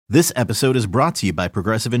This episode is brought to you by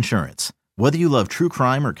Progressive Insurance. Whether you love true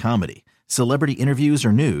crime or comedy, celebrity interviews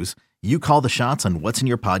or news, you call the shots on what's in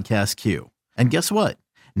your podcast queue. And guess what?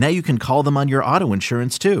 Now you can call them on your auto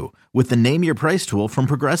insurance too with the Name Your Price tool from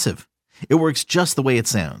Progressive. It works just the way it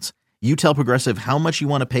sounds. You tell Progressive how much you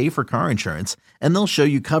want to pay for car insurance, and they'll show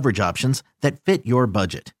you coverage options that fit your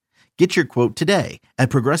budget. Get your quote today at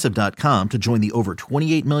Progressive.com to join the over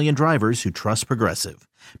 28 million drivers who trust Progressive.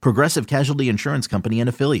 Progressive Casualty Insurance Company and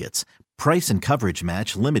Affiliates. Price and coverage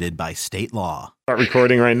match limited by state law. Start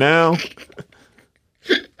recording right now.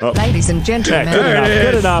 Oh. Ladies and gentlemen,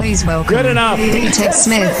 good enough. Please welcome Good enough. Ted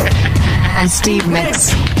Smith and Steve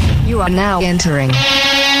Mix. You are now entering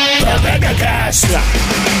the MegaCast.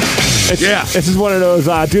 This is one of those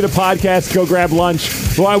do the podcast, go grab lunch.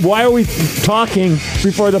 Why are we talking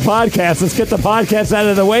before the podcast? Let's get the podcast out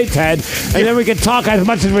of the way, Ted, and then we can talk as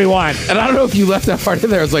much as we want. And I don't know if you left that part in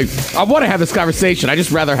there. I was like, I want to have this conversation. I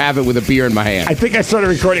just rather have it with a beer in my hand. I think I started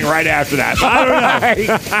recording right after that. I don't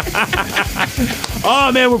know.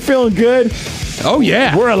 Oh, man, we're feeling good. Oh,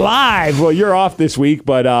 yeah. We're alive. Well, you're off this week,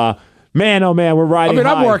 but man, oh man, we're riding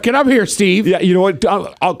high. I'm working. I'm here, Steve. Yeah, you know what?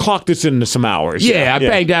 I'll clock this into some hours. Yeah, I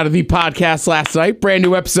banged out of the podcast last night. Brand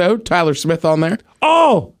new episode. Tyler Smith on there.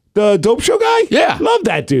 Oh, the Dope Show guy? Yeah. Love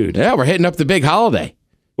that dude. Yeah, we're hitting up the big holiday.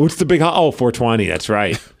 What's the big holiday? Oh, 420. That's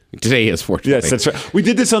right. Today is 420. Yes, that's right. We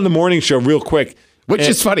did this on the morning show real quick. Which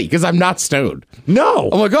is funny, because I'm not stoned. No.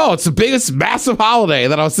 I'm like, oh, it's the biggest, massive holiday.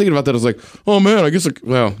 And then I was thinking about that. I was like, oh, man, I guess,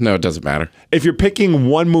 well, no, it doesn't matter. If you're picking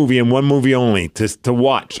one movie and one movie only to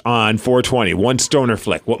watch on 420, one stoner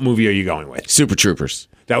flick, what movie are you going with? Super Troopers.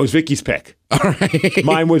 That was Vicky's pick. All right.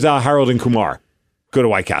 Mine was Harold and Kumar. Go to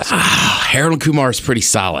White Castle. Harold and Kumar is pretty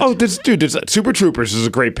solid. Oh, Super Troopers is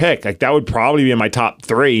a great pick. Like that would probably be in my top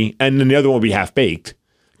 3, and then the other one would be Half Baked.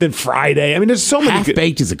 Then Friday. I mean, there's so many. Half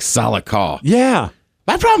Baked is a solid call. Yeah.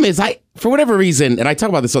 My problem is, for whatever reason, and I talk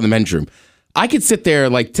about this on the men's room, I could sit there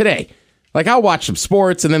like today, like I'll watch some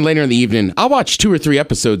sports, and then later in the evening, I'll watch 2 or 3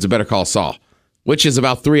 episodes of Better Call Saul, which is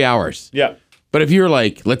about 3 hours. Yeah. But if you're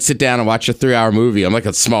like, let's sit down and watch a 3-hour movie, I'm like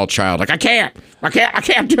a small child. Like, I can't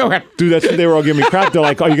do it. Dude, that's what they were all giving me crap. They're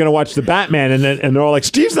like, oh, you're going to watch the Batman. And they're all like,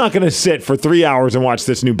 Steve's not going to sit for 3 hours and watch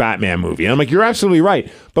this new Batman movie. And I'm like, you're absolutely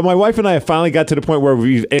right. But my wife and I have finally got to the point where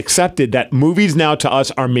we've accepted that movies now to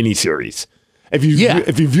us are miniseries. If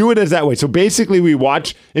you view it as that way. So basically we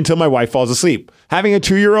watch until my wife falls asleep. Having a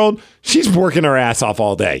 2-year-old, she's working her ass off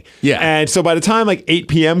all day. Yeah. And so by the time like 8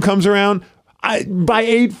 p.m. comes around, by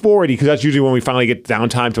 8:40, because that's usually when we finally get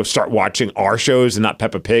downtime to start watching our shows and not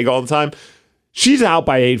Peppa Pig all the time, she's out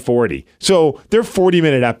by 8:40. So they're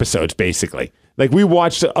 40-minute episodes, basically. Like, we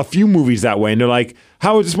watched a few movies that way, and they're like,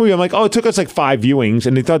 how was this movie? I'm like, oh, it took us like 5 viewings,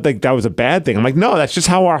 and they thought like that was a bad thing. I'm like, no, that's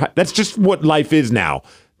just what life is now.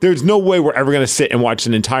 There's no way we're ever going to sit and watch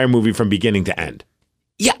an entire movie from beginning to end.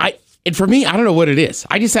 Yeah, and for me, I don't know what it is.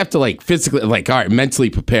 I just have to like physically, like, all right, mentally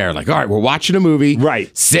prepare. Like, all right, we're watching a movie.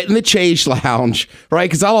 Right. Sit in the Chase Lounge, right?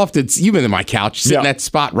 Because I'll often, you've been in my couch, sit in that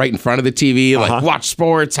spot right in front of the TV, like watch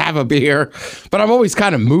sports, have a beer. But I'm always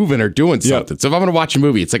kind of moving or doing something. So if I'm going to watch a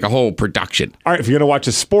movie, it's like a whole production. All right, if you're going to watch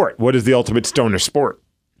a sport, what is the ultimate stoner sport?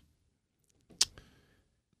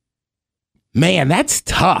 Man, that's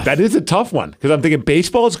tough. That is a tough one, because I'm thinking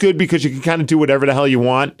baseball is good because you can kind of do whatever the hell you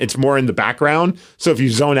want. It's more in the background. So if you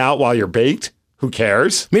zone out while you're baked, who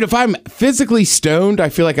cares? I mean, if I'm physically stoned, I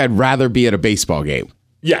feel like I'd rather be at a baseball game.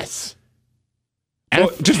 Yes. And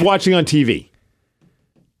just watching on TV.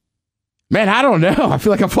 Man, I don't know. I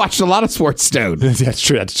feel like I've watched a lot of sports stoned. That's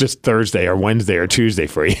true. That's just Thursday or Wednesday or Tuesday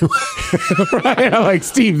for you. Right? I'm like,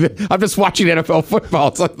 Steve, I'm just watching NFL football.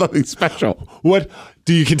 It's like nothing special. What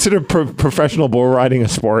do you consider professional bull riding a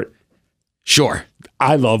sport? Sure.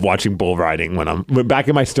 I love watching bull riding. When back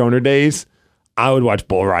in my stoner days, I would watch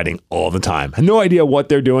bull riding all the time. I had no idea what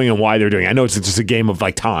they're doing and why they're doing it. I know it's just a game of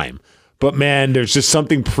like time. But man, there's just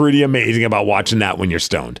something pretty amazing about watching that when you're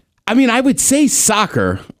stoned. I mean, I would say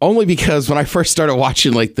soccer only because when I first started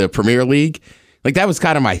watching like the Premier League, like that was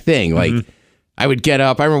kind of my thing. Like I would get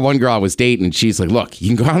up. I remember one girl I was dating and she's like, look, you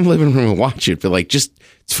can go out in the living room and watch it, but like just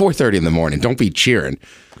it's 4:30 in the morning. Don't be cheering.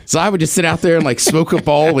 So I would just sit out there and like smoke a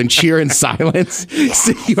bowl and cheer in silence.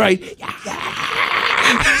 See, right?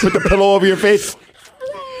 Put the pillow over your face.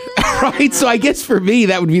 Right, so I guess for me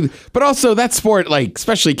that would be, but also that sport, like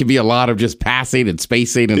especially, can be a lot of just passing and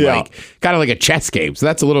spacing and like kind of like a chess game. So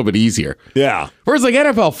that's a little bit easier. Yeah. Whereas like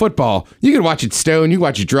NFL football, you can watch it stoned, you can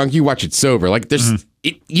watch it drunk, you watch it sober. Like there's,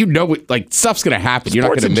 like stuff's gonna happen. You're not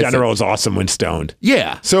gonna miss it. Sports in general is awesome when stoned.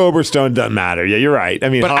 Yeah, sober, stoned doesn't matter. Yeah, you're right. I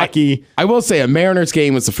mean, but hockey. I will say a Mariners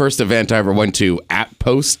game was the first event I ever went to at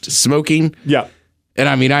post smoking. Yeah, and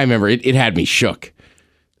I mean I remember it had me shook.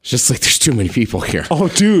 It's just like there's too many people here. Oh,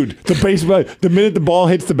 dude, the baseball, the minute the ball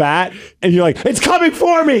hits the bat and you're like, it's coming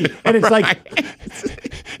for me. And it's like,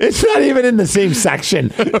 it's not even in the same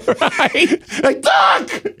section. Right? Like,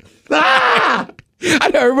 duck! Ah! I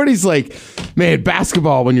know everybody's like, man,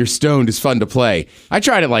 basketball when you're stoned is fun to play. I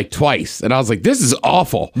tried it like twice and I was like, this is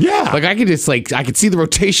awful. Yeah. Like I could see the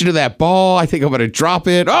rotation of that ball. I think I'm going to drop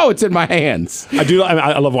it. Oh, it's in my hands.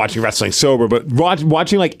 I love watching wrestling sober, but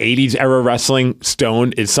watching like 80s era wrestling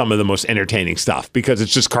stoned is some of the most entertaining stuff because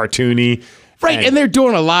it's just cartoony. Right, and they're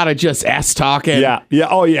doing a lot of just ass talking. Yeah,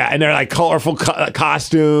 oh yeah, and they're like colorful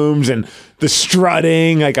costumes and the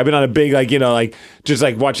strutting. Like I've been on a big just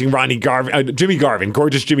like watching Jimmy Garvin,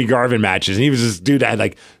 gorgeous Jimmy Garvin matches, and he was this dude that had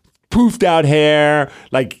like poofed out hair,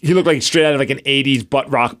 like he looked like straight out of like an 80s butt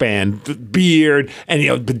rock band, beard,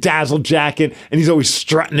 and bedazzled jacket, and he's always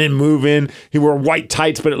strutting and moving. He wore white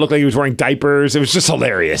tights, but it looked like he was wearing diapers. It was just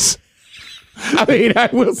hilarious. I mean,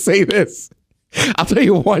 I will say this. I'll tell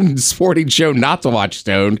you one sporting show not to watch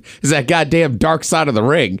stoned is that goddamn Dark Side of the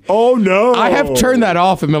Ring. Oh, no. I have turned that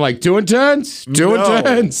off and been like, too intense? Too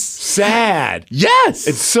intense. Sad. Yes.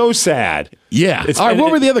 It's so sad. Yeah. All right,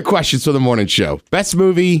 what were the other questions for the morning show? Best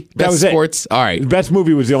movie? Best sports? All right. Best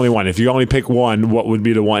movie was the only one. If you only pick one, what would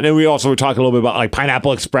be the one? And we also were talking a little bit about like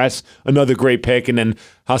Pineapple Express, another great pick, and then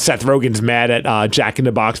how Seth Rogen's mad at Jack in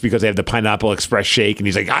the Box because they have the Pineapple Express shake, and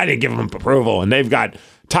he's like, I didn't give them approval, and they've got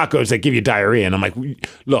tacos that give you diarrhea. And I'm like,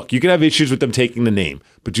 look, you can have issues with them taking the name,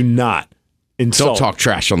 but do not insult. Don't talk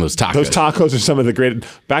trash on those tacos. Those tacos are some of the great.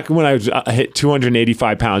 Back when I was hit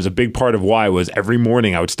 285 pounds, a big part of why was every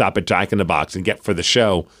morning I would stop at Jack in the Box and get for the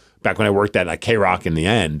show. Back when I worked at like K-Rock in the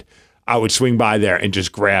end, I would swing by there and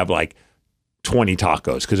just grab like 20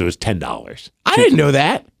 tacos because it was $10. I didn't know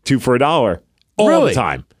that. 2 for $1 all the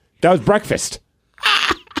time. That was breakfast.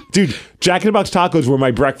 Dude, Jack in the Box tacos were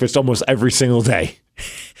my breakfast almost every single day.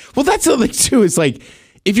 Well, that's the thing too. Is like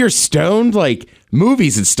if you're stoned, like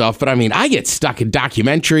movies and stuff. But I mean, I get stuck in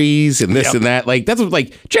documentaries and this and that. Like that's what,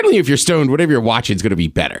 like generally, if you're stoned, whatever you're watching is going to be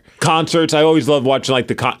better. Concerts. I always loved watching like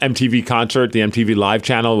the MTV concert, the MTV Live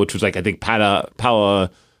channel, which was like I think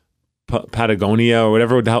Patagonia or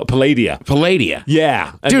whatever, Palladia.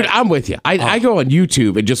 Yeah. Dude, I'm with you. I go on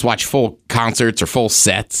YouTube and just watch full concerts or full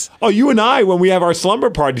sets. Oh, you and I, when we have our slumber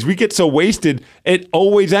parties, we get so wasted, it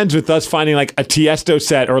always ends with us finding like a Tiesto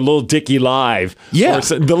set or a Lil Dicky Live. Yeah.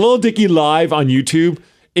 The Lil Dicky Live on YouTube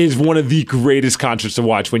is one of the greatest concerts to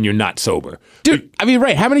watch when you're not sober. Dude, I mean,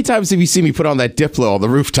 right. How many times have you seen me put on that Diplo on the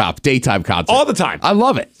rooftop daytime concert? All the time. I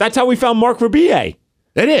love it. That's how we found Mark Rabier.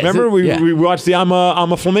 It is. Remember, we watched the I'm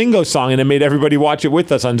a Flamingo song, and it made everybody watch it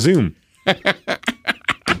with us on Zoom.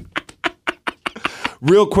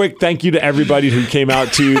 Real quick, thank you to everybody who came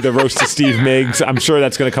out to the Roast of Steve Miggs. I'm sure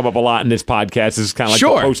that's going to come up a lot in this podcast. This is kind of like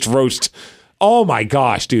the post-roast. Oh, my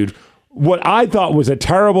gosh, dude. What I thought was a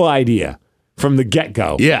terrible idea from the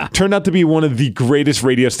get-go turned out to be one of the greatest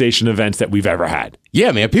radio station events that we've ever had.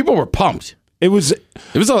 Yeah, man. People were pumped. It was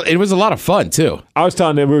a lot of fun too. I was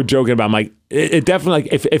telling them, we were joking about, I'm like, it definitely,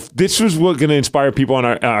 like, if this was what going to inspire people on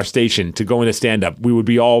our station to go into stand up, we would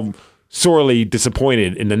be all sorely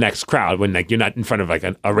disappointed in the next crowd when like you're not in front of like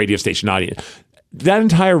a radio station audience. That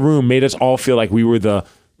entire room made us all feel like we were the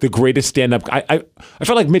greatest stand up. I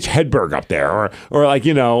felt like Mitch Hedberg up there, or like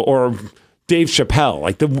or Dave Chappelle.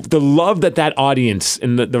 Like the love that audience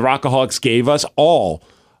and the Rockaholics gave us all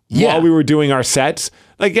while we were doing our sets.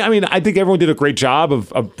 Like, I mean, I think everyone did a great job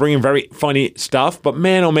of bringing very funny stuff, but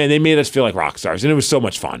man, oh man, they made us feel like rock stars, and it was so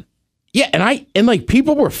much fun. Yeah, and like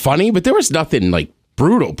people were funny, but there was nothing like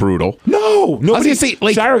brutal. No, nobody. I was gonna say,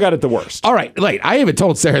 like, Sarah got it the worst. All right, like I even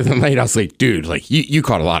told Sarah the night, I was like, dude, like you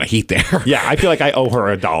caught a lot of heat there. Yeah, I feel like I owe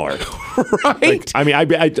her $1. Right? Like, I mean,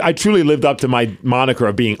 I truly lived up to my moniker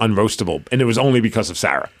of being unroastable, and it was only because of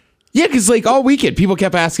Sarah. Yeah, because like all weekend, people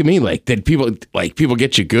kept asking me, like, did people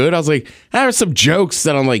get you good? I was like, there were some jokes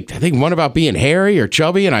that I'm like, I think one about being hairy or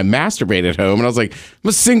chubby, and I masturbated at home, and I was like,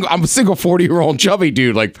 I'm a single 40-year-old chubby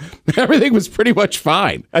dude. Like everything was pretty much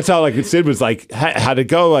fine. That's how like Sid was like, how'd it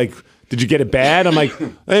go? Like, did you get it bad? I'm like,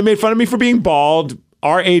 they made fun of me for being bald,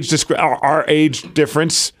 our age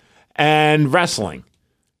difference, and wrestling.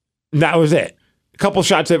 And that was it. A couple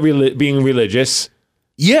shots at being religious.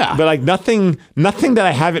 Yeah. But like nothing that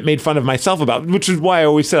I haven't made fun of myself about, which is why I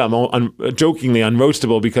always said I'm jokingly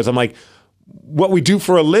unroastable, because I'm like, what we do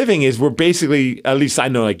for a living is we're basically, at least I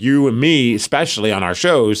know, like you and me, especially on our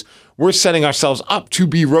shows, we're setting ourselves up to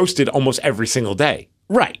be roasted almost every single day.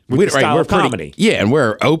 Right. With the style of comedy. And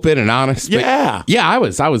we're open and honest. Yeah. Yeah, I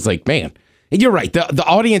was like, man, And you're right. The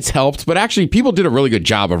audience helped, but actually people did a really good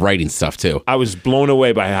job of writing stuff too. I was blown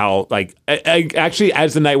away by how, like, I actually,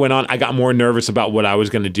 as the night went on, I got more nervous about what I was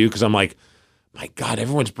going to do because I'm like, my God,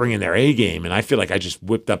 everyone's bringing their A game. And I feel like I just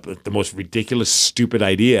whipped up the most ridiculous, stupid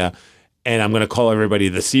idea. And I'm going to call everybody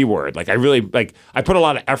the C word. Like, I really, like, I put a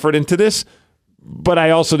lot of effort into this, but I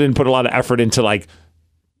also didn't put a lot of effort into, like,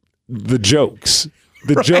 the jokes.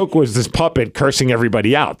 The joke was this puppet cursing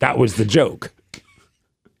everybody out. That was the joke.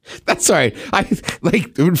 That's all right.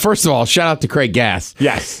 First of all, shout out to Craig Gass.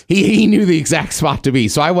 Yes. He knew the exact spot to be.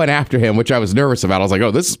 So I went after him, which I was nervous about. I was like,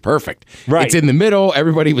 oh, this is perfect. Right. It's in the middle.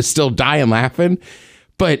 Everybody was still dying laughing.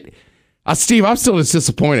 But Steve, I'm still just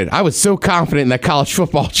disappointed. I was so confident in that college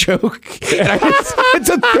football joke. And it's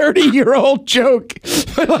a 30-year-old joke.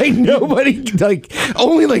 But like nobody, like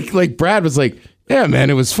only like Brad was like, yeah, man,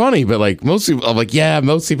 it was funny, but like most people, I'm like, yeah,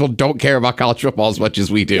 most people don't care about college football as much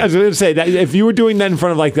as we do. I was going to say that if you were doing that in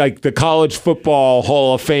front of like the College Football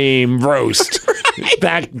Hall of Fame roast, right,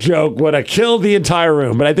 that joke would have killed the entire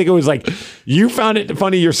room. But I think it was like you found it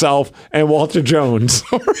funny yourself and Walter Jones,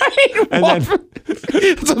 right? And Walter,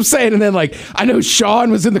 that's what I'm saying. And then like I know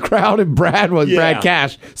Sean was in the crowd and Brad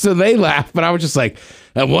Cash, so they laughed. But I was just like,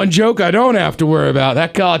 that one joke I don't have to worry about,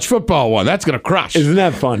 that college football one, that's going to crush. Isn't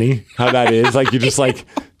that funny how that is? Like, you're just like,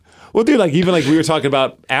 well, dude, like, even like we were talking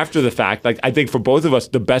about after the fact, like, I think for both of us,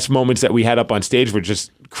 the best moments that we had up on stage were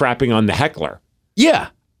just crapping on the heckler. Yeah.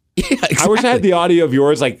 Yeah, exactly. I wish I had the audio of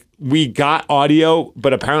yours. Like, we got audio,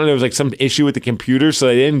 but apparently there was like some issue with the computer, so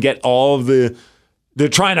they didn't get all of the. They're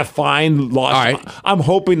trying to find lost. All right. I'm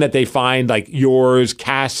hoping that they find like yours,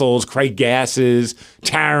 Castle's, Craig Gass's,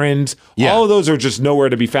 Taryn's. Yeah. All of those are just nowhere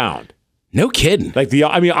to be found. No kidding. Like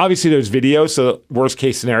obviously there's video, so worst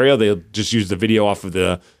case scenario, they'll just use the video off of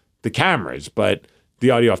the cameras, but the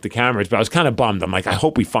audio off the cameras. But I was kind of bummed. I'm like, I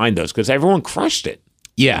hope we find those because everyone crushed it.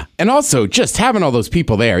 Yeah. And also just having all those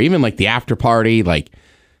people there, even like the after party, like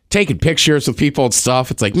taking pictures with people and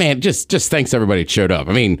stuff. It's like, man, just thanks everybody that showed up.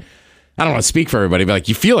 I mean, I don't want to speak for everybody, but like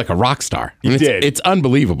you feel like a rock star. I mean, it's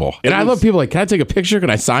unbelievable. And I love people like, can I take a picture? Can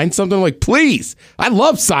I sign something? I'm like, please. I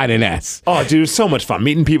love signing S. Oh, dude, it was so much fun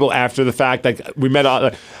meeting people after the fact. Like we met,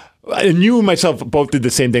 and you and myself both did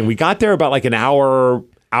the same thing. We got there about like an hour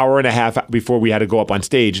and a half before we had to go up on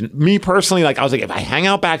stage. And me personally, like I was like, if I hang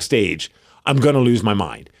out backstage, I'm gonna lose my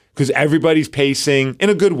mind because everybody's pacing in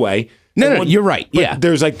a good way. No, you're right. Yeah,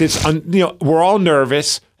 there's like this. We're all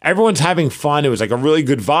nervous. Everyone's having fun. It was like a really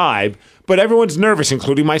good vibe, but everyone's nervous,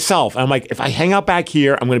 including myself. And I'm like, if I hang out back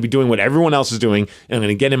here, I'm going to be doing what everyone else is doing, and I'm going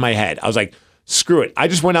to get in my head. I was like, screw it. I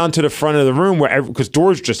just went out to the front of the room because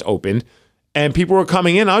doors just opened, and people were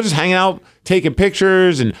coming in. I was just hanging out, taking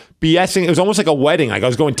pictures and BSing. It was almost like a wedding. Like I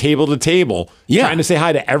was going table to table, trying to say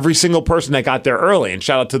hi to every single person that got there early. And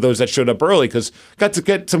shout out to those that showed up early because got to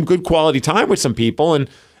get some good quality time with some people. And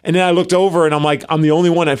then I looked over and I'm like, I'm the only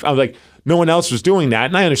one. I was like, no one else was doing that.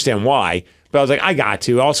 And I understand why. But I was like, I got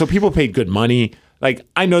to. Also, people paid good money. Like,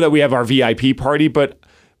 I know that we have our VIP party, but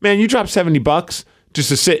man, you drop $70 just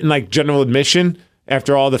to sit in like general admission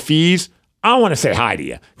after all the fees. I want to say hi to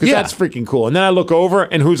you because that's freaking cool. And then I look over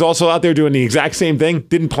and who's also out there doing the exact same thing,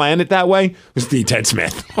 didn't plan it that way, was D. Ted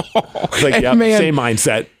Smith. Like, yeah, same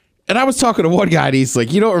mindset. And I was talking to one guy and he's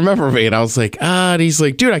like, you don't remember me? And I was like, and he's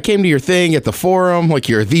like, dude, I came to your thing at the forum, like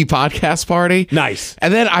your The Podcast party. Nice.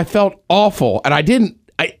 And then I felt awful. And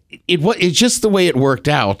it's just the way it worked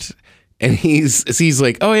out. And he's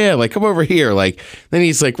like, oh yeah, like come over here. Like, then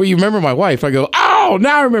he's like, well, you remember my wife? I go, oh,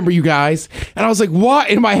 now I remember you guys. And I was like,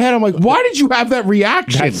 what? In my head, I'm like, why did you have that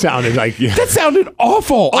reaction? That sounded like you. That sounded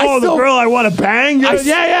awful. Oh, the girl I want to bang?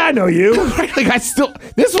 Yeah, I know you.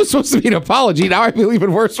 This was supposed to be an apology. Now I feel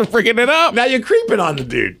even worse for freaking it up. Now you're creeping on the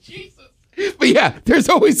dude. Jesus. But yeah, there's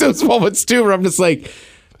always those moments too where I'm just like,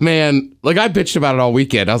 man, like I bitched about it all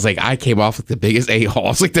weekend. I was like, I came off with the biggest a-hole. I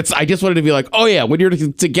was like, I just wanted to be like, oh yeah, when you're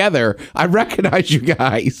together, I recognize you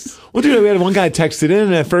guys. Well, dude, we had one guy texted in,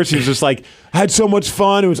 and at first he was just like, had so much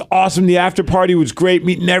fun. It was awesome. The after party was great,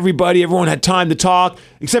 meeting everybody. Everyone had time to talk,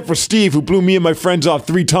 except for Steve, who blew me and my friends off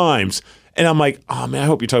 3 times. And I'm like, oh man, I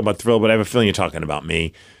hope you're talking about Thrill, but I have a feeling you're talking about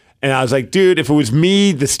me. And I was like, dude, if it was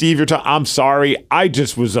me, the Steve you're talking, I'm sorry. I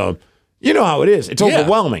just was you know how it is. It's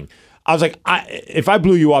overwhelming. I was like, if I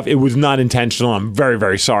blew you off, it was not intentional. I'm very,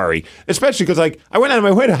 very sorry. Especially because like I went out of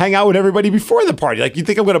my way to hang out with everybody before the party. Like, you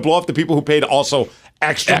think I'm going to blow off the people who paid also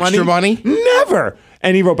extra money? Never.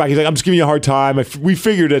 And he wrote back, he's like, I'm just giving you a hard time. We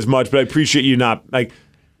figured as much, but I appreciate you not like.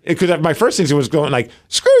 Because my first instinct was going like,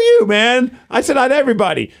 screw you, man. I said hi to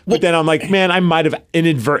everybody. But then I'm like, man, I might have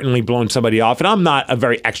inadvertently blown somebody off. And I'm not a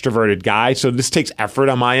very extroverted guy. So this takes effort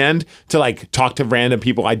on my end to like talk to random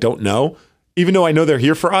people I don't know. even though I know they're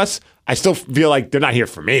here for us, I still feel like they're not here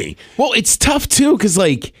for me. Well, it's tough too because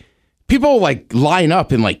like people like line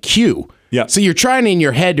up in like queue. Yeah. So you're trying in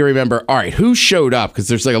your head to remember, all right, who showed up? Because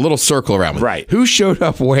there's like a little circle around me. Right. Who showed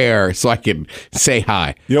up where so I can say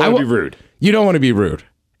hi. You don't want to be rude. You don't want to be rude.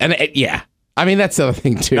 And yeah. I mean, that's the other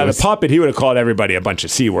thing too. Now, the puppet, he would have called everybody a bunch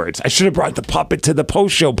of C words. I should have brought the puppet to the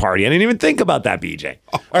post-show party. I didn't even think about that, BJ.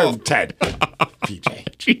 Or Ted.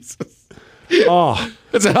 BJ. Jesus. Oh.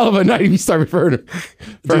 It's a hell of a night if you start referring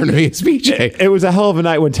to me as BJ. It was a hell of a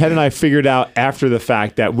night when Ted and I figured out after the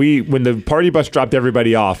fact that when the party bus dropped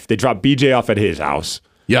everybody off, they dropped BJ off at his house.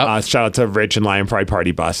 Yeah. Shout out to Rich and Lion Pride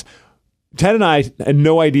Party Bus. Ted and I had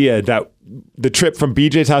no idea that the trip from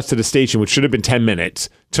BJ's house to the station, which should have been 10 minutes,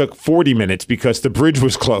 took 40 minutes because the bridge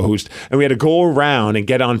was closed and we had to go around and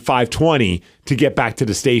get on 520 to get back to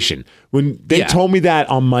the station. When they told me that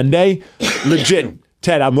on Monday, legit,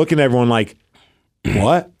 Ted, I'm looking at everyone like,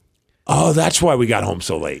 what? Oh, that's why we got home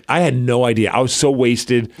so late. I had no idea. I was so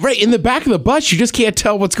wasted. Right, in the back of the bus, you just can't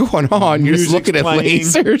tell what's going on. You're just looking at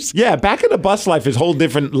lasers. Yeah, back of the bus life is a whole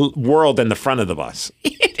different world than the front of the bus.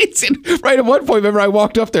 Right at one point, remember I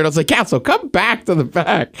walked up there and I was like, Castle, come back to the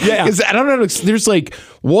back. Yeah. Because I don't know, there's like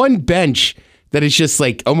one bench that is just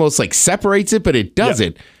like almost like separates it, but it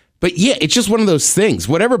doesn't. Yep. But yeah, it's just one of those things.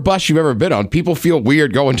 Whatever bus you've ever been on, people feel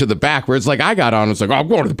weird going to the back. Where it's like I got on, it's like,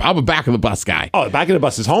 oh, I'm a back of the bus guy. Oh, the back of the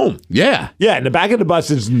bus is home. Yeah, yeah. In the back of the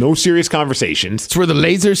bus is no serious conversations. It's where the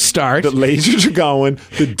lasers start. The lasers are going.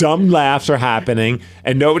 The dumb laughs are happening,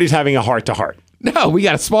 and nobody's having a heart to heart. No, we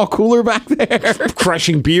got a small cooler back there,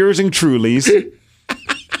 crushing beers and Trulies.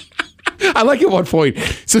 I like at one point.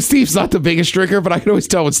 So Steve's not the biggest drinker, but I can always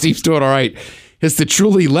tell when Steve's doing all right. It's the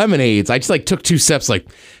Truly lemonades. I just like took 2 sips, like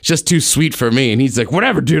just too sweet for me. And he's like,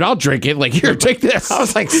 whatever, dude, I'll drink it. Like, here, take this. I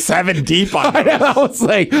was like 7 deep on it. I was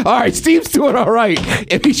like, all right, Steve's doing all right.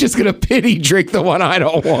 If he's just gonna pity drink the one I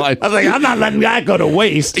don't want. I was like, I'm not letting that go to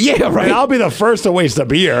waste. Yeah, right. And I'll be the first to waste a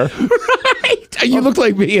beer. Right. You look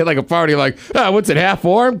like me at like a party, like, what's it, half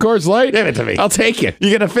warm? Coors Light? Give it to me. I'll take it.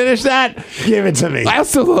 You gonna finish that? Give it to me. I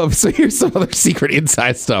also love, so here's some other secret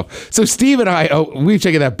inside stuff. So Steve and I, we've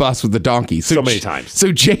taken that bus with the donkey. So many times.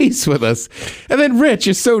 So Jay's with us. And then Rich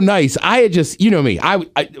is so nice. I had just, you know me, I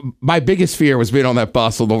my biggest fear was being on that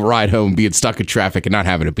bus on the ride home, being stuck in traffic and not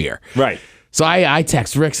having a beer. Right. So I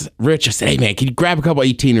text Rich, I said, hey man, can you grab a couple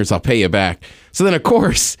 18ers? I'll pay you back. So then of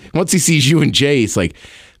course, once he sees you and Jay, he's like,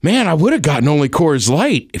 man, I would have gotten only Coors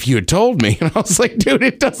Light if you had told me. And I was like, dude,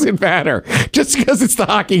 it doesn't matter. Just because it's the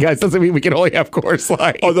hockey guys doesn't mean we can only have Coors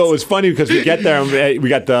Light. Although it was funny because we get there and we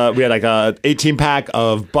had like a 18 pack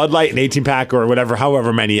of Bud Light and 18 pack or whatever,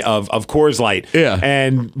 however many of Coors Light. Yeah.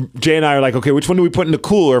 And Jay and I are like, okay, which one do we put in the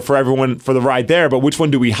cooler for everyone for the ride there? But which one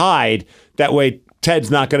do we hide? That way Ted's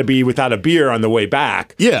not going to be without a beer on the way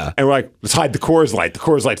back. Yeah. And we're like, let's hide the Coors Light. The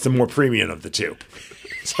Coors Light's the more premium of the two.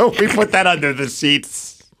 So we put that under the seats.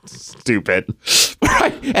 Stupid.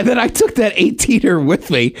 Right. And then I took that 18er with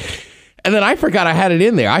me. And then I forgot I had it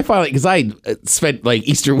in there. I finally, because I spent like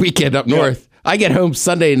Easter weekend up north. I get home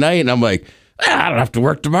Sunday night and I'm like, I don't have to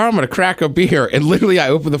work tomorrow. I'm going to crack a beer. And literally I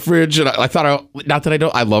opened the fridge and I thought, not that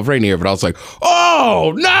I love Rainier, but I was like,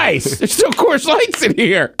 oh, nice. There's still Coors Lights in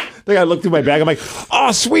here. Then I looked through my bag. I'm like,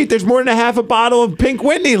 oh, sweet. There's more than a half a bottle of Pink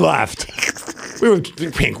Whitney left. We were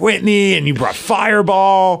Pink Whitney and you brought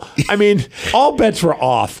Fireball. I mean, all bets were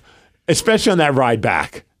off, especially on that ride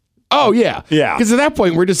back. Oh, yeah. Yeah. Because at that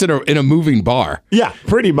point, we're just in a moving bar. Yeah,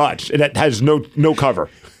 pretty much. And it has no cover.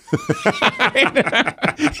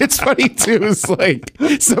 It's funny, too. It's like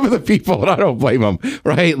some of the people, and I don't blame them,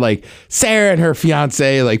 right? Like Sarah and her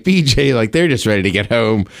fiance, like BJ, like they're just ready to get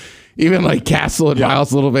home. Even like Castle and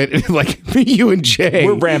Miles a little bit. Like me, you and Jay.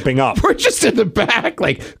 We're ramping up. We're just in the back,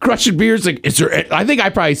 like crushing beers. Like, is there? I think I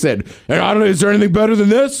probably said, I don't know, is there anything better than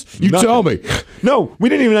this? You tell me. No, we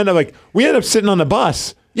didn't even end up we ended up sitting on the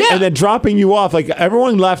bus. Yeah. And then dropping you off. Like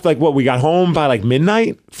everyone left, like what, we got home by like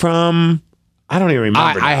midnight from, I don't even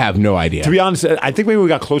remember. I have no idea. To be honest, I think maybe we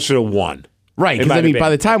got closer to 1. Right, because I mean, by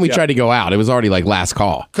the time we tried to go out, it was already like last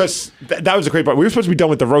call. Because that was the great part. We were supposed to be done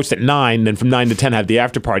with the roast at 9, then from 9 to 10 have the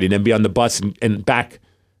after party, and then be on the bus and back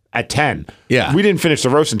at 10. Yeah. We didn't finish the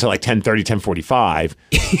roast until like 10:30, 10:45.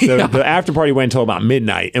 The after party went until about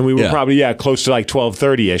midnight, and we were probably, close to like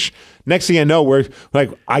 12:30-ish. Next thing I know, we're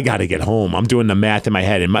like, I got to get home. I'm doing the math in my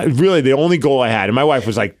head. And really the only goal I had, and my wife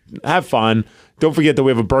was like, have fun. Don't forget that we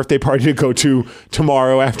have a birthday party to go to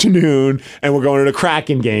tomorrow afternoon, and we're going to the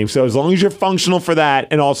Kraken game. So as long as you're functional for that,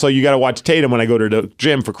 and also you got to watch Tatum when I go to the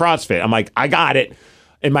gym for CrossFit. I'm like, I got it.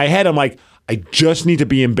 In my head, I'm like, I just need to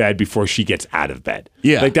be in bed before she gets out of bed.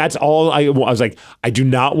 Yeah. Like that's all I was like, I do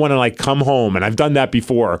not want to like come home, and I've done that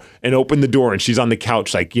before, and open the door and she's on the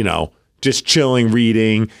couch like, just chilling,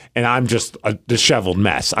 reading, and I'm just a disheveled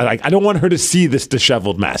mess. I don't want her to see this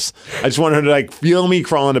disheveled mess. I just want her to like feel me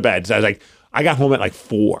crawling to bed. So I was like, I got home at like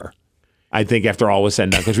 4, I think, after all was said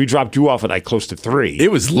and done, because we dropped you off at like close to 3.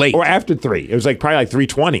 It was late. Or after 3. It was like probably like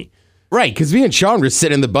 3:20. Right, because me and Sean were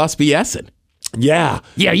sitting in the bus BSing. Yeah.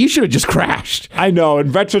 Yeah, you should have just crashed. I know.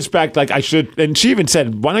 In retrospect, like I should, and she even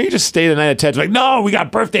said, why don't you just stay the night at Ted's? Like, no, we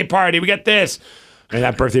got birthday party. We got this. And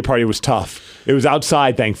that birthday party was tough. It was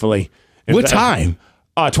outside, thankfully. What time?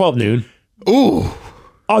 12 noon. Ooh.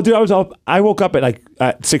 Oh, dude, I woke up at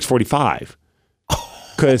 6:45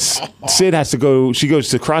 because Sid has to go. She goes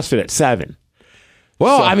to CrossFit at 7.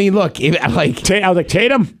 Well, So- I mean, look, I was like,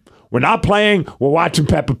 Tatum, we're not playing. We're watching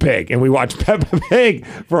Peppa Pig. And we watched Peppa Pig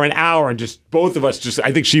for an hour, and just both of us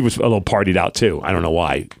I think she was a little partied out too. I don't know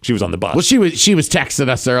why. She was on the bus. well, she was texting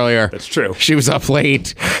us earlier. That's true. She was up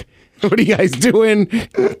late. What are you guys doing?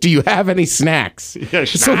 Do you have any snacks? Yeah,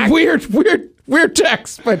 It's a snacks? weird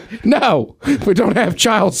text, but no, we don't have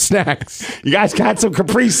child snacks. You guys got some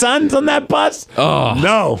Capri Suns on that bus? Oh.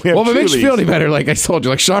 No. We have Well, if it makes you Trulies. feel any better, like I told you,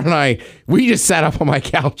 like Sean and I, we just sat up on my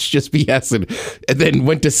couch just BSing and then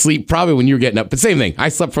went to sleep probably when you were getting up. But same thing. I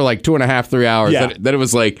slept for like 2.5, 3 hours. Yeah. Then it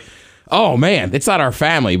was like, oh man, it's not our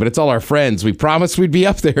family, but it's all our friends. We promised we'd be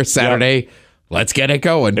up there Saturday. Let's get it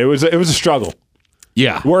going. It was a struggle.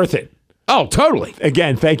 Yeah. Worth it. Oh, totally.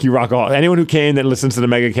 Again, thank you, Rock All. Anyone who came that listens to the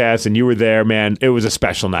MegaCast and you were there, man, it was a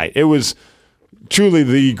special night. It was truly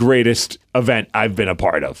the greatest event I've been a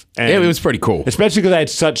part of. And It was pretty cool. especially because I had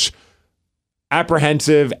such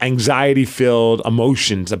apprehensive, anxiety-filled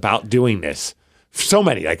emotions about doing this. So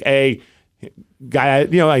many. Like, I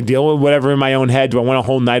deal with whatever in my own head. Do I want a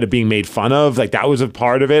whole night of being made fun of? Like, that was a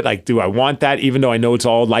part of it. Like, do I want that? Even though I know it's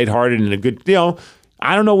all lighthearted and a good,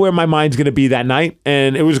 I don't know where my mind's going to be that night.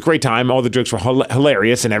 And it was a great time. All the jokes were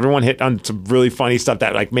hilarious, and everyone hit on some really funny stuff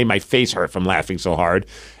that like made my face hurt from laughing so hard.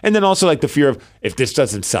 And then also like the fear of, if this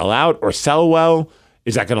doesn't sell out or sell well,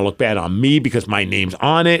 is that going to look bad on me because my name's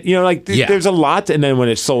on it? There's a lot. And then when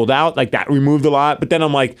it's sold out, like that removed a lot. But then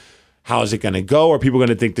I'm like, how is it going to go? Are people going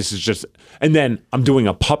to think this is just, and then I'm doing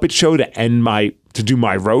a puppet show to do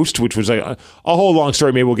my roast, which was like a whole long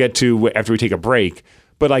story. Maybe we'll get to after we take a break.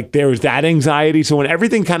 But like there was that anxiety. So when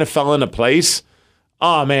everything kind of fell into place,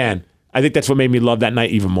 oh man, I think that's what made me love that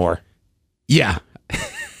night even more. Yeah.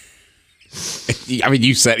 I mean,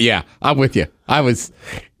 you said, yeah, I'm with you. I was,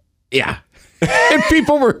 yeah. And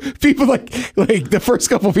people like the first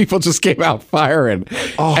couple people just came out firing.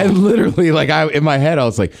 Oh. And literally like in my head, I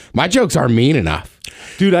was like, my jokes aren't mean enough.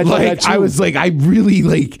 Dude, I thought that too. I was like, I really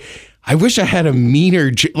like, I wish I had a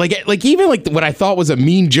meaner, like even like what I thought was a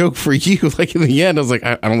mean joke for you. Like in the end, I was like,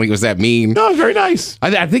 I don't think it was that mean. No, very nice.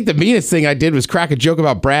 I think the meanest thing I did was crack a joke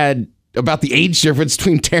about Brad, about the age difference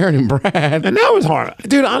between Taryn and Brad. And that was hard.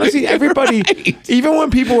 Dude, honestly, everybody, right. Even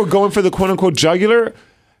when people were going for the quote unquote jugular,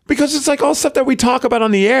 because it's like all stuff that we talk about on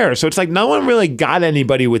the air. So it's like no one really got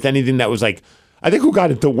anybody with anything that was like, I think who got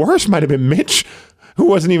it the worst might have been Mitch, who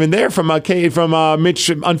wasn't even there from Mitch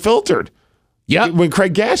Unfiltered. Yeah, when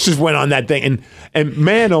Craig Gass just went on that thing, and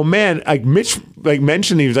man, oh man, like Mitch like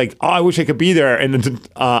mentioned, he was like, oh, I wish I could be there, and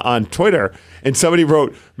on Twitter, and somebody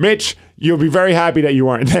wrote, Mitch, you'll be very happy that you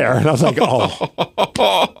weren't there, and I was like, oh,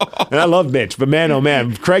 and I love Mitch, but man, oh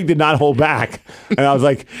man, Craig did not hold back, and I was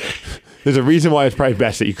like, there's a reason why it's probably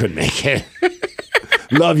best that you couldn't make it.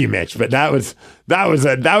 Love you, Mitch, but that was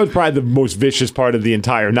probably the most vicious part of the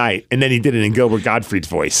entire night, and then he did it in Gilbert Gottfried's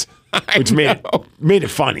voice, which made it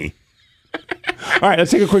funny. All right, let's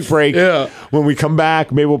take a quick break. Yeah. When we come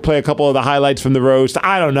back, maybe we'll play a couple of the highlights from the roast.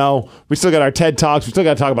 I don't know. We still got our TED Talks. We still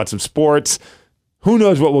got to talk about some sports. Who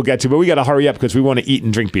knows what we'll get to, but we got to hurry up because we want to eat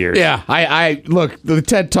and drink beers. Yeah, I look, the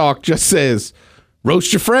TED Talk just says,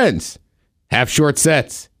 roast your friends, have short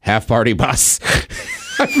sets, have party bus.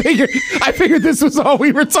 I figured this was all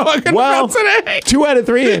we were talking about today. 2 out of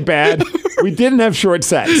 3 ain't bad. We didn't have short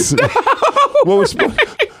sets. No, what was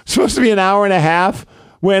supposed to be an hour and a half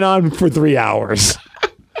went on for 3 hours.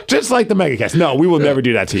 Just like the MegaCast. No, we will never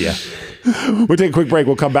do that to you. We'll take a quick break.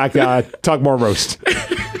 We'll come back, talk more roast.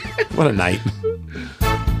 What a night.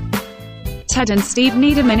 Ted and Steve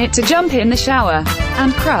need a minute to jump in the shower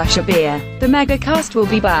and crush a beer. The MegaCast will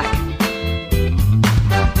be back.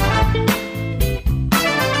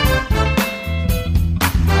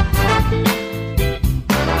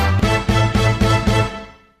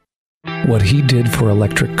 What he did for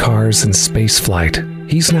electric cars and spaceflight,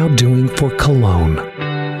 he's now doing for cologne.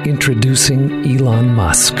 Introducing Elon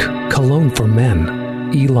Musk, Cologne for Men.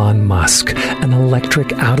 Elon Musk, an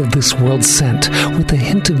electric, out-of-this-world scent with a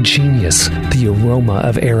hint of genius, the aroma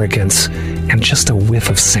of arrogance, and just a whiff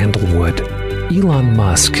of sandalwood. Elon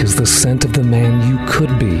Musk is the scent of the man you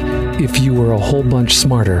could be if you were a whole bunch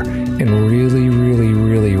smarter and really, really,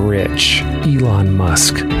 really rich. Elon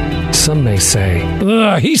Musk. Some may say,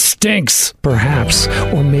 ugh, he stinks. Perhaps,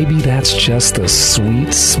 or maybe that's just the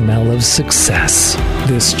sweet smell of success.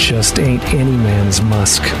 This just ain't any man's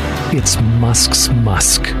Musk. It's Musk's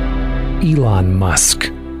Musk. Elon Musk.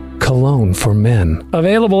 Cologne for men.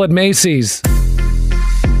 Available at Macy's.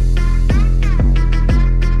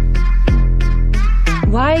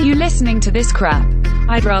 Why are you listening to this crap?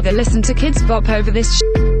 I'd rather listen to Kids Bop over this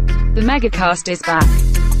The MegaCast is back.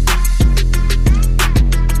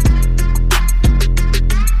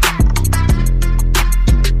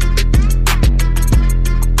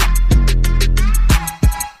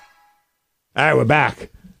 All right, we're back.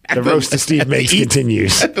 The roast of Steve Miggs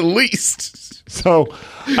continues. At the least. So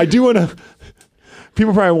I do want to...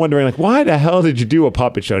 People are probably wondering, like, why the hell did you do a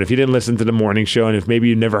puppet show? And if you didn't listen to the morning show, and if maybe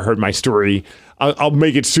you never heard my story, I'll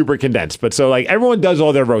make it super condensed. But so, like, everyone does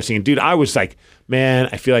all their roasting. And, dude, I was like, man,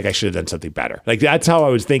 I feel like I should have done something better. Like, that's how I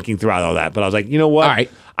was thinking throughout all that. But I was like, you know what? All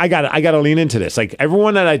right. I got to lean into this. Like,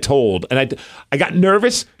 everyone that I told, and I got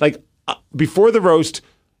nervous. Like, before the roast,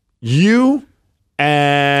 you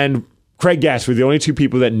and Craig Gass were the only two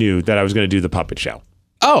people that knew that I was going to do the puppet show.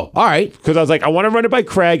 Oh, all right. Because I was like, I want to run it by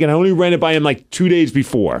Craig, and I only ran it by him like 2 days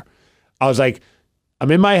before. I was like,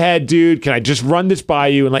 I'm in my head, dude. Can I just run this by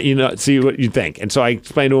you and let you know, see what you think? And so I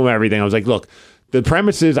explained to him everything. I was like, look, the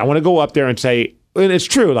premise is I want to go up there and say, and it's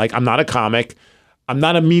true. Like, I'm not a comic. I'm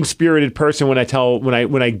not a mean-spirited person when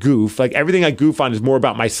I goof. Like, everything I goof on is more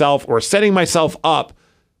about myself or setting myself up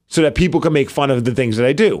so that people can make fun of the things that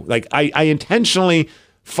I do. Like, I intentionally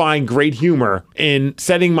find great humor in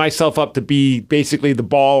setting myself up to be basically the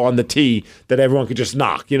ball on the tee that everyone could just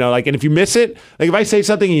knock, you know, like, and if you miss it, like if I say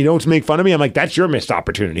something and you don't make fun of me, I'm like, that's your missed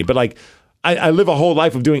opportunity. But like, I live a whole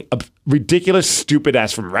life of doing a ridiculous, stupid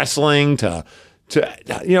ass, from wrestling to,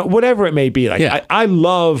 you know, whatever it may be. Like, yeah. I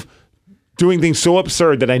love doing things so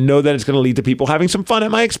absurd that I know that it's going to lead to people having some fun at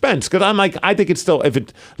my expense. Because I'm like, I think it's still, if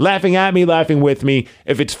it's laughing at me, laughing with me,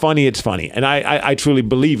 if it's funny, it's funny. And I truly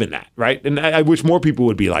believe in that, right? And I wish more people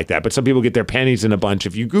would be like that. But some people get their panties in a bunch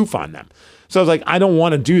if you goof on them. So I was like, I don't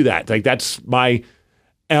want to do that. Like, that's my...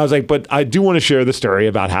 And I was like, but I do want to share the story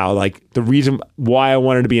about how, like, the reason why I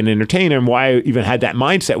wanted to be an entertainer and why I even had that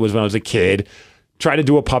mindset was when I was a kid, tried to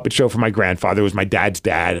do a puppet show for my grandfather. It was my dad's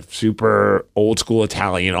dad, super old school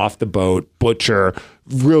Italian, off the boat, butcher,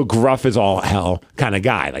 real gruff as all hell kind of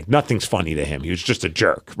guy. Like, nothing's funny to him. He was just a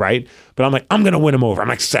jerk, right? But I'm like, I'm going to win him over. I'm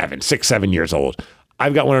like 7 years old.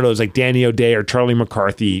 I've got one of those like Danny O'Day or Charlie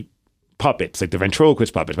McCarthy puppets, like the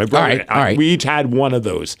ventriloquist puppets. My brother, all right. We each had one of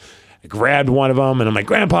those. I grabbed one of them and I'm like,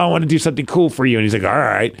 Grandpa, I want to do something cool for you. And he's like, all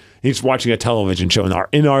right. He's watching a television show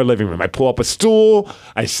in our living room. I pull up a stool,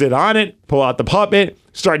 I sit on it, pull out the puppet,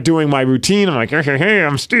 start doing my routine. I'm like, hey,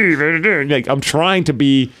 I'm Steve. Like, I'm trying to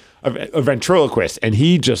be a ventriloquist. And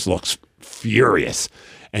he just looks furious.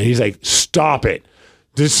 And he's like, stop it.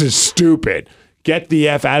 This is stupid. Get the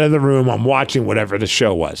F out of the room. I'm watching whatever the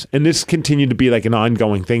show was. And this continued to be like an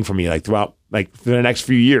ongoing thing for me, like throughout like for the next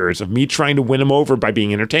few years of me trying to win him over by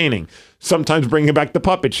being entertaining, sometimes bringing back the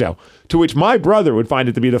puppet show, to which my brother would find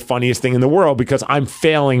it to be the funniest thing in the world because I'm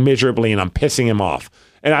failing miserably and I'm pissing him off.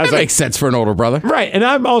 And I was That like, makes sense for an older brother. right. And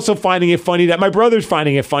I'm also finding it funny that my brother's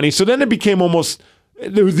finding it funny. So then it became almost,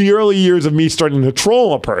 it was the early years of me starting to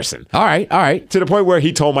troll a person. All right. To the point where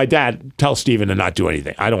he told my dad, tell Steven to not do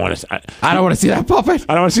anything. I don't want to. I don't want to see that puppet.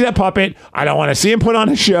 I don't want to see that puppet. I don't want to see him put on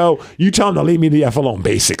a show. You tell him to leave me the F alone,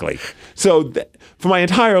 basically. So for my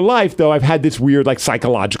entire life, though, I've had this weird, like,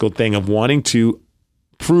 psychological thing of wanting to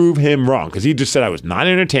prove him wrong. Because he just said I was not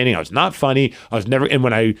entertaining. I was not funny. I was never. And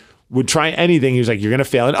when I would try anything, he was like, you're going to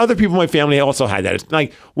fail. And other people in my family also had that. It's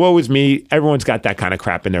like, woe is me. Everyone's got that kind of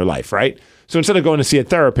crap in their life, right? So instead of going to see a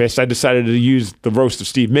therapist, I decided to use the roast of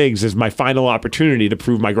Steve Miggs as my final opportunity to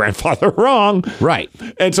prove my grandfather wrong. Right.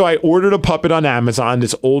 And so I ordered a puppet on Amazon,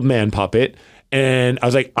 this old man puppet. And I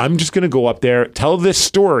was like, I'm just going to go up there, tell this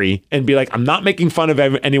story, and be like, I'm not making fun of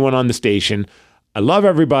anyone on the station. I love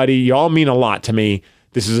everybody. Y'all mean a lot to me.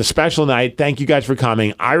 This is a special night. Thank you guys for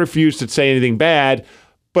coming. I refuse to say anything bad,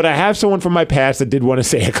 but I have someone from my past that did want to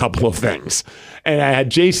say a couple of things. And I had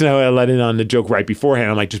Jason, who I let in on the joke right beforehand.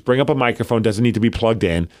 I'm like, just bring up a microphone, doesn't need to be plugged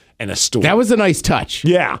in, and a stool. That was a nice touch.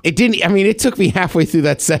 Yeah. It didn't, I mean, it took me halfway through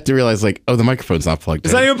that set to realize, like, oh, the microphone's not plugged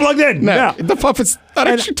It's in. not even plugged in. No, the puppet's not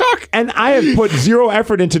actually talk. And I have put zero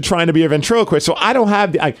effort into trying to be a ventriloquist, so I don't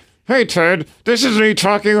have the... hey, Ted, this is me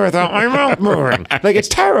talking without my mouth moving. Like, it's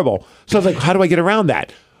terrible. So I was like, how do I get around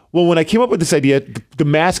that? Well, when I came up with this idea, the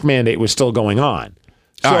mask mandate was still going on.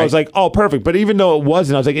 So I was like, oh, perfect. But even though it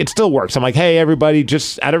wasn't, I was like, it still works. I'm like, hey, everybody,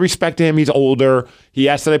 just out of respect to him, he's older. He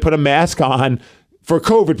asked that I put a mask on for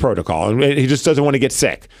COVID protocol, and he just doesn't want to get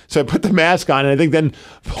sick. So I put the mask on, and I think then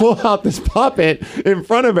pull out this puppet in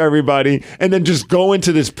front of everybody, and then just go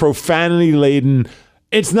into this profanity-laden.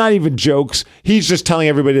 It's not even jokes. He's just telling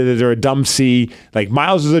everybody that they're a dumb C. Like,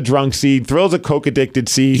 Miles is a drunk C. Thrill's a coke-addicted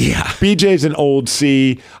C. Yeah. BJ's an old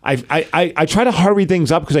C. I try to hurry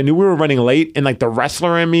things up because I knew we were running late, and like the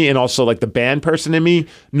wrestler in me and also like the band person in me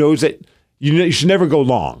knows that you should never go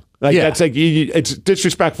long. Like, that's like, it's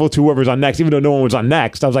disrespectful to whoever's on next, even though no one was on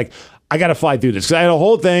next. I was like, I got to fly through this. Because I had a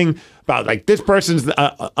whole thing about like, this person's an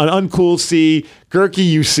uncool C, Gurky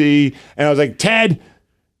you see. And I was like, Ted,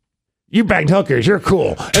 you banged hookers, you're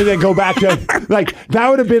cool. And then go back to, like, that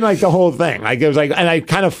would have been like the whole thing. Like, it was like, and I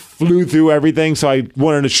kind of flew through everything. So I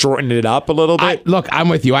wanted to shorten it up a little bit. Look, I'm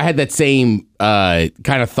with you. I had that same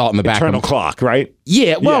kind of thought in the back Eternal of clock, right?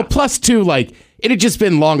 Yeah. Well, Yeah. plus two, like, it had just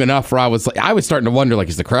been long enough where I was starting to wonder, like,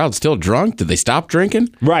 is the crowd still drunk? Did they stop drinking?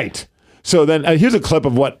 Right. So then here's a clip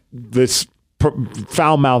of what this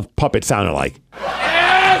foul-mouthed puppet sounded like.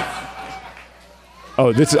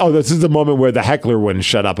 This is the moment where the heckler wouldn't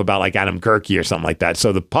shut up about like Adam Gurkey or something like that.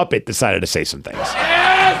 So the puppet decided to say some things.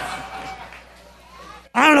 I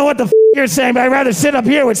don't know what the you're saying, but I'd rather sit up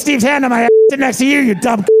here with Steve's hand on my ass next to you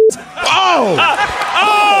dumb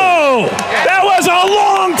Oh! That was a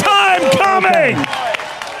long time coming!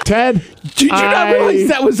 Ted, Did you not realize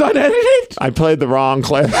that was unedited? I played the wrong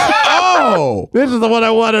clip. Oh! This is the one I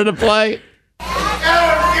wanted to play.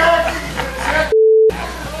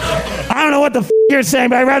 I don't know what the you're saying,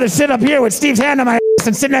 but I'd rather sit up here with Steve's hand on my ass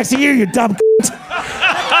and sit next to you dumb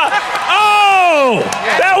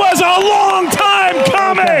That was a long time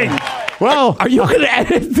coming! Well, Are you going to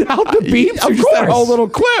edit out the beeps? Of or just that course. whole little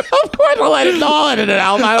clip? Of course, I'll edit it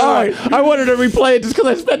out. I wanted to replay it just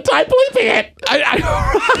because I spent time bleeping it.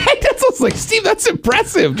 That's also like, Steve, that's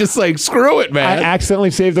impressive. Just like, screw it, I man.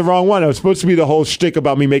 accidentally saved the wrong one. It was supposed to be the whole shtick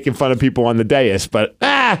about me making fun of people on the dais, but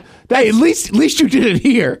Hey, at least you did it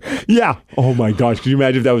here. yeah. Oh my gosh, could you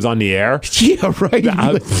imagine if that was on the air? Yeah, right.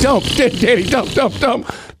 Dump, Danny, dump.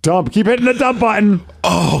 Dump. Keep hitting the dump button.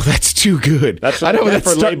 Oh, that's too good. That's I know what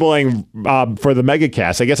that's for labeling for the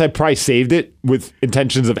MegaCast. I guess I probably saved it with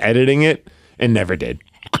intentions of editing it and never did.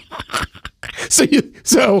 So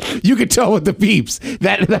you could tell with the beeps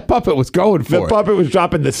that puppet was going for The it. puppet was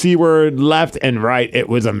dropping the C word left and right. It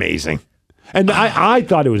was amazing. And I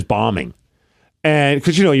thought it was bombing. And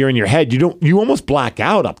because, you're in your head, you almost black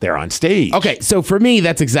out up there on stage. Okay, so for me,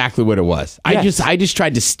 that's exactly what it was. Yes. I just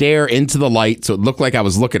tried to stare into the light so it looked like I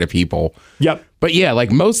was looking at people. Yep. But yeah, like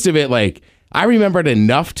most of it, like I remembered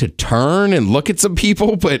enough to turn and look at some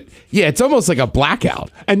people, but yeah, it's almost like a blackout.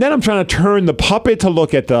 And then I'm trying to turn the puppet to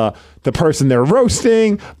look at the person they're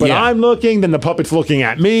roasting, but Yeah. I'm looking, then the puppet's looking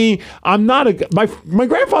at me. I'm not my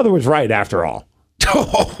grandfather was right after all.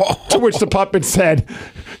 To which the puppet said,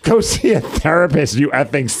 go see a therapist, you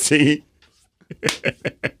effing C.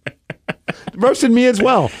 Roasted me as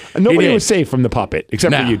well. And nobody did. was safe from the puppet,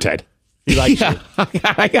 except for No. you, Ted. He likes you.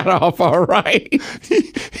 I got off all right.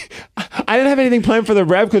 I didn't have anything planned for the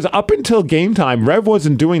Rev because up until game time, Rev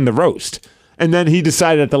wasn't doing the roast. And then he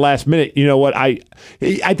decided at the last minute, you know what? I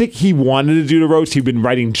think he wanted to do the roast. He'd been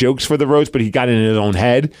writing jokes for the roast, but he got in his own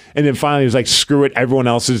head. And then finally he was like, screw it. Everyone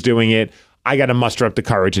else is doing it. I got to muster up the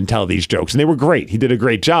courage and tell these jokes. And they were great. He did a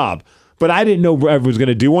great job. But I didn't know Rev was going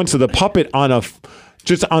to do one. So the puppet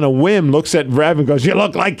just on a whim looks at Rev and goes, you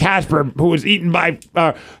look like Casper, who was eaten by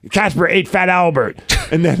Casper ate Fat Albert.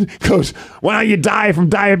 And then goes, why don't you die from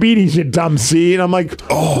diabetes, you dumb C? And I'm like,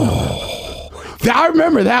 I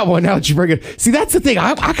remember that one. Now that you bring it, see, that's the thing.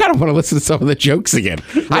 I kind of want to listen to some of the jokes again.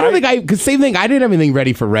 I don't think because same thing. I didn't have anything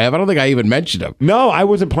ready for Rev. I don't think I even mentioned him. no, I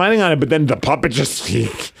wasn't planning on it. But then the puppet just,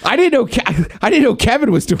 I didn't know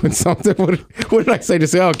Kevin was doing something. What did I say to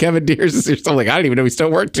say? Oh, Kevin Deers is here. Something I didn't even know he still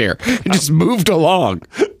worked here. It just moved along.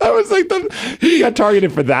 I was like, he got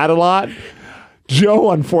targeted for that a lot. Joe,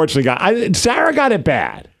 unfortunately, Sarah got it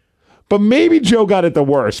bad. But maybe Joe got it the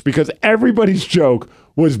worst because everybody's joke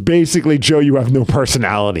was basically, Joe, you have no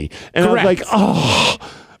personality. And Correct. I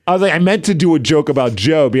was like, I meant to do a joke about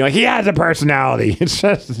Joe, being like, he has a personality. It's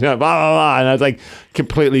just blah, blah, blah. And I was like,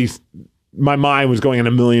 completely, my mind was going at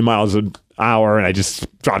 1,000,000 miles an hour, and I just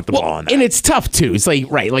dropped the ball on that. And it's tough too. It's like,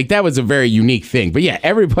 right, like that was a very unique thing. But yeah,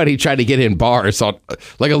 everybody tried to get in bars on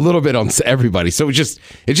like a little bit on everybody. So it's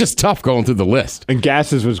just tough going through the list. And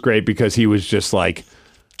Gases was great because he was just like,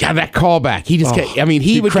 God, that callback. He just kept, I mean,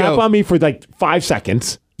 he would crap go on me for like 5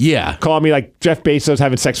 seconds. Yeah. Call me like Jeff Bezos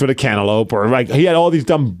having sex with a cantaloupe, or like he had all these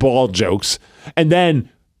dumb ball jokes, and then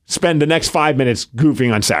spend the next 5 minutes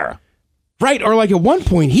goofing on Sarah. Right. Or like at one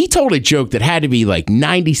point, he told a joke that had to be like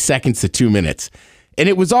 90 seconds to 2 minutes. And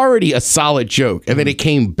it was already a solid joke. And then it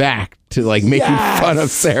came back to like making fun of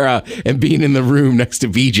Sarah and being in the room next to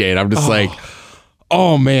VJ. And I'm just like,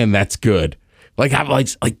 oh man, that's good. Like, I'm like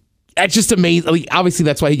that's just amazing. Like, obviously,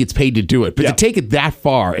 that's why he gets paid to do it. But to take it that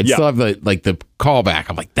far and still have the callback,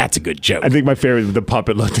 I'm like, that's a good joke. I think my favorite was the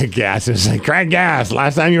puppet looked at Gas and was like, Craig Gas,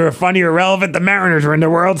 last time you were funny or relevant, the Mariners were in the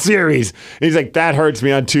World Series. And he's like, that hurts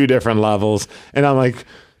me on 2 different levels. And I'm like,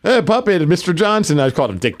 hey, puppet, Mr. Johnson. I called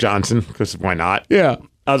him Dick Johnson because why not? Yeah.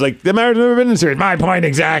 I was like, the Mariners have never been in the series. My point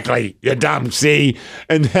exactly, you dumb C.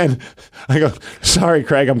 And then I go, sorry,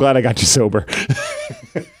 Craig, I'm glad I got you sober.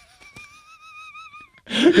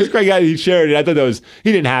 Because Craig, he shared it. I thought that was,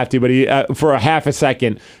 he didn't have to, but he, for a half a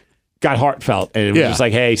second, got heartfelt. And it was just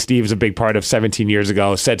like, hey, Steve's a big part of 17 years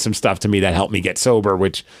ago, said some stuff to me that helped me get sober,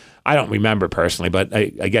 which I don't remember personally, but I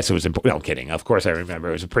guess it was important. No, I'm kidding. Of course I remember.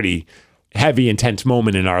 It was a pretty heavy, intense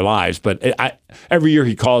moment in our lives. But every year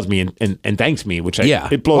he calls me and thanks me, which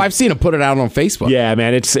it blows. Well, I've seen him put it out on Facebook. Yeah,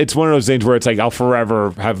 man. It's one of those things where it's like, I'll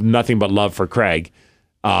forever have nothing but love for Craig.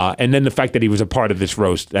 And then the fact that he was a part of this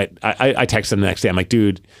roast, I texted him the next day. I'm like,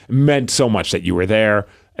 dude, it meant so much that you were there.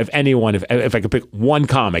 If anyone, if I could pick one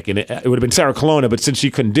comic, and it would have been Sarah Colonna, but since she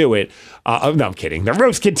couldn't do it, no, I'm kidding. The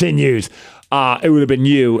roast continues. It would have been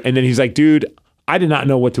you. And then he's like, dude, I did not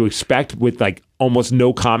know what to expect with like almost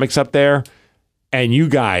no comics up there. And you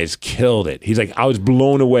guys killed it. He's like, I was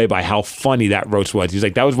blown away by how funny that roast was. He's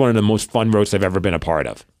like, that was one of the most fun roasts I've ever been a part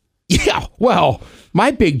of. Yeah, well,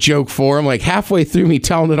 my big joke for him, like halfway through me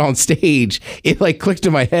telling it on stage, it like clicked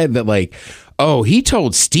in my head that like, oh, he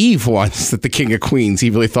told Steve once that the King of Queens he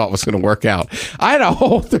really thought was going to work out. I had a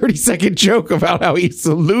whole 30-second joke about how he's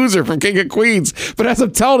a loser from King of Queens. But as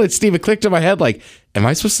I'm telling it, Steve, it clicked in my head like, am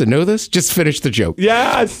I supposed to know this? Just finish the joke.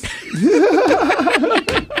 Yes.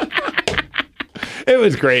 It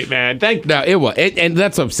was great, man. No, it was. And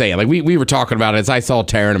that's what I'm saying. Like we were talking about it as I saw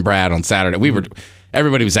Taryn and Brad on Saturday.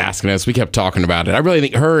 Everybody was asking us. We kept talking about it. I really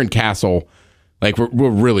think her and Castle, like, were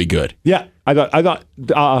really good. Yeah, I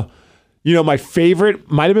thought. My favorite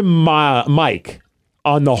might have been Mike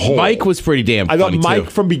on the whole. Mike was pretty damn funny, I thought Mike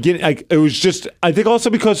from beginning, like, it was just, I think also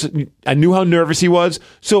because I knew how nervous he was.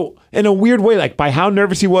 So in a weird way, like by how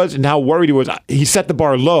nervous he was and how worried he was, he set the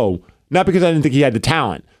bar low. Not because I didn't think he had the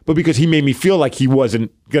talent, but because he made me feel like he wasn't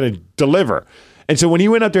going to deliver. And so when he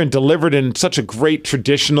went out there and delivered in such a great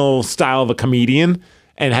traditional style of a comedian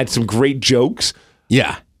and had some great jokes.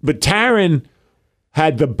 Yeah. But Taryn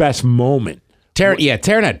had the best moment. Taryn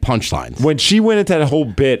had punchlines. When she went into that whole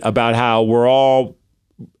bit about how we're all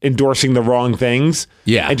endorsing the wrong things.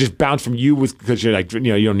 Yeah. And just bounce from you because you're like, you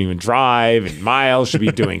don't even drive, and Miles should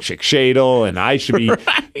be doing Chick Shadle, and I should be,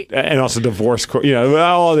 right. And also divorce,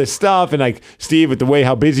 all this stuff. And like, Steve, with the way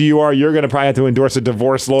how busy you are, you're going to probably have to endorse a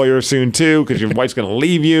divorce lawyer soon too, because your wife's going to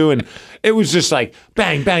leave you. And it was just like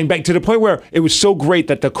bang, bang, bang, to the point where it was so great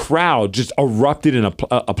that the crowd just erupted in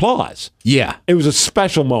applause. Yeah. It was a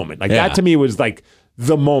special moment. Like that to me was like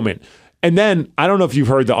the moment. And then, I don't know if you've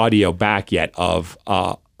heard the audio back yet of,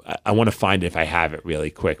 I want to find it if I have it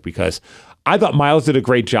really quick, because I thought Miles did a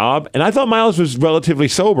great job, and I thought Miles was relatively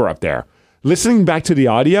sober up there. Listening back to the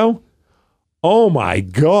audio, oh my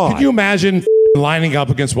God. Can you imagine lining up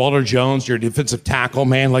against Walter Jones, your defensive tackle,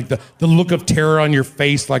 man? Like the look of terror on your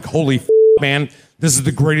face, like, holy man, this is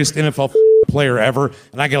the greatest NFL player ever,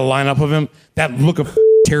 and I get a lineup of him. That look of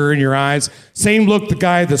terror in your eyes. Same look the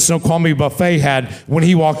guy at the Snoqualmie Buffet had when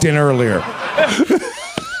he walked in earlier.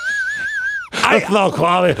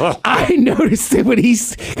 I noticed it when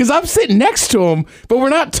because I'm sitting next to him, but we're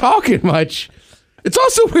not talking much. It's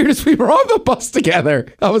also weird as we were on the bus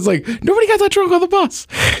together. I was like, nobody got that drunk on the bus.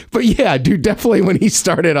 But yeah, dude, definitely when he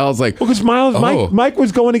started, I was like, well, because Mike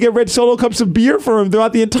was going to get red Solo cups of beer for him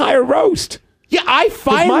throughout the entire roast. Yeah, I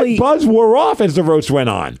finally... My buzz wore off as the roast went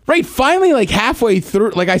on. Right, finally, like halfway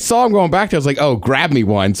through, like I saw him going back to, I was like, oh, grab me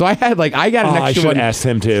one. So I got an extra one. I should have asked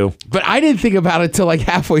him too. But I didn't think about it till like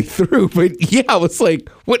halfway through. But yeah, I was like,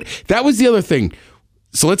 what? That was the other thing.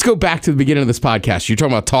 So let's go back to the beginning of this podcast. You're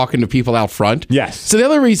talking about talking to people out front? Yes. So the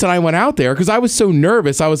other reason I went out there, because I was so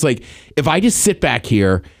nervous, I was like, if I just sit back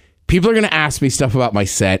here, people are going to ask me stuff about my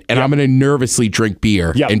set, and I'm going to nervously drink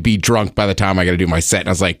beer and be drunk by the time I got to do my set. And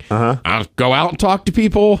I was like, I'll go out and talk to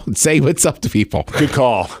people and say what's up to people. Good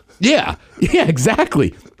call. Yeah,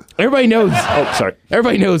 exactly. Everybody knows. Oh, sorry.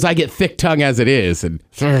 Everybody knows I get thick tongue as it is. And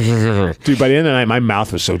dude, by the end of the night, my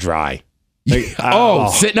mouth was so dry. Like,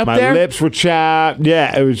 sitting up my there? My lips were chapped.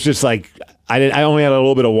 Yeah, it was just like I only had a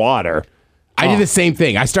little bit of water. I did the same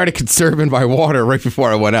thing. I started conserving my water right before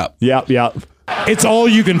I went up. Yep. It's all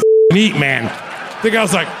you can eat, man. The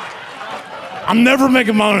guy's like, I'm never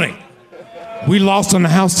making money. We lost on the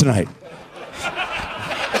house tonight.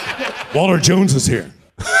 Walter Jones is here.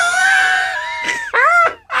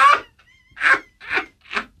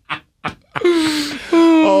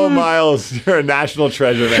 Oh, Miles, you're a national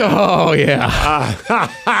treasure, man. Oh,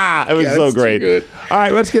 yeah. It was so great. Good. All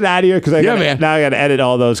right, let's get out of here because now I got to edit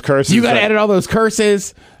all those curses. You got to edit all those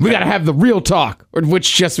curses. We got to have the real talk,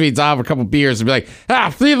 which just means I'll have a couple beers and be like,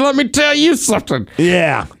 Steve, let me tell you something.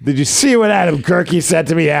 Yeah. Did you see what Adam Gerke said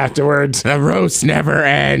to me afterwards? The roast never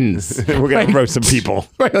ends. We're going to roast some people.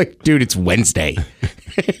 Like, dude, it's Wednesday.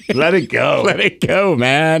 Let it go. Let it go,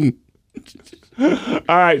 man. All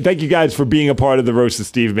right, thank you guys for being a part of the roast that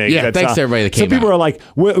Steve makes. Yeah, thanks to everybody that came Some people out. are like,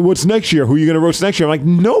 "What's next year? Who are you going to roast next year?" I'm like,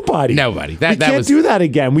 nobody. Nobody. We can't do that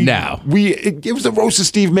again. It was the roast that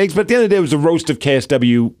Steve makes, but at the end of the day, it was the roast of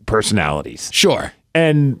KSW personalities. Sure.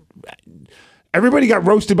 And everybody got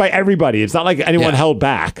roasted by everybody. It's not like anyone held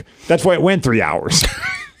back. That's why it went 3 hours.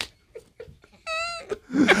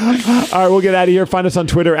 All right, we'll get out of here. Find us on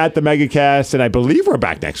Twitter at the MegaCast, and I believe we're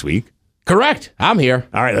back next week. Correct. I'm here.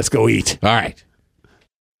 All right, let's go eat. All right.